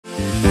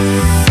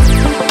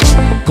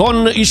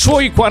Con i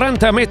suoi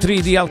 40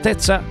 metri di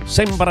altezza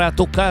sembra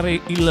toccare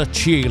il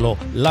cielo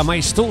la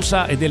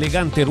maestosa ed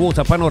elegante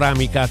ruota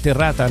panoramica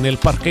atterrata nel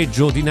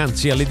parcheggio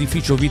dinanzi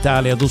all'edificio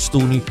Vitale ad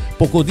Ostuni,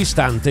 poco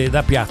distante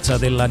da Piazza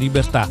della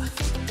Libertà.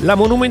 La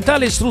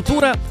monumentale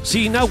struttura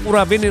si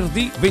inaugura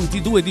venerdì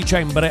 22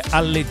 dicembre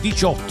alle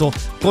 18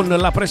 con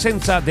la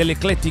presenza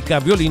dell'eclettica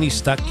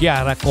violinista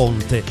Chiara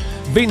Conte.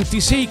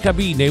 26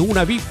 cabine,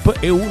 una VIP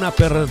e una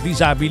per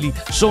disabili,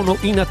 sono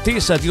in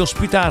attesa di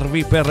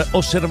ospitarvi per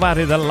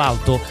osservare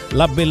dall'alto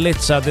la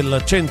bellezza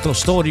del centro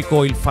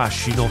storico e il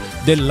fascino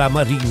della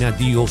marina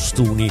di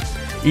Ostuni.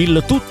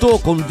 Il tutto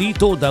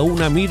condito da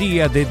una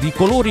miriade di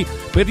colori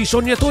per i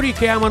sognatori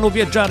che amano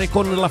viaggiare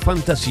con la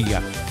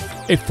fantasia.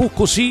 E fu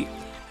così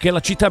che la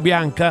Città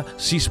Bianca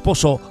si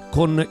sposò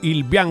con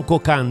il bianco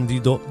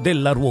candido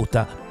della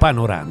Ruota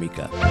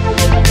Panoramica.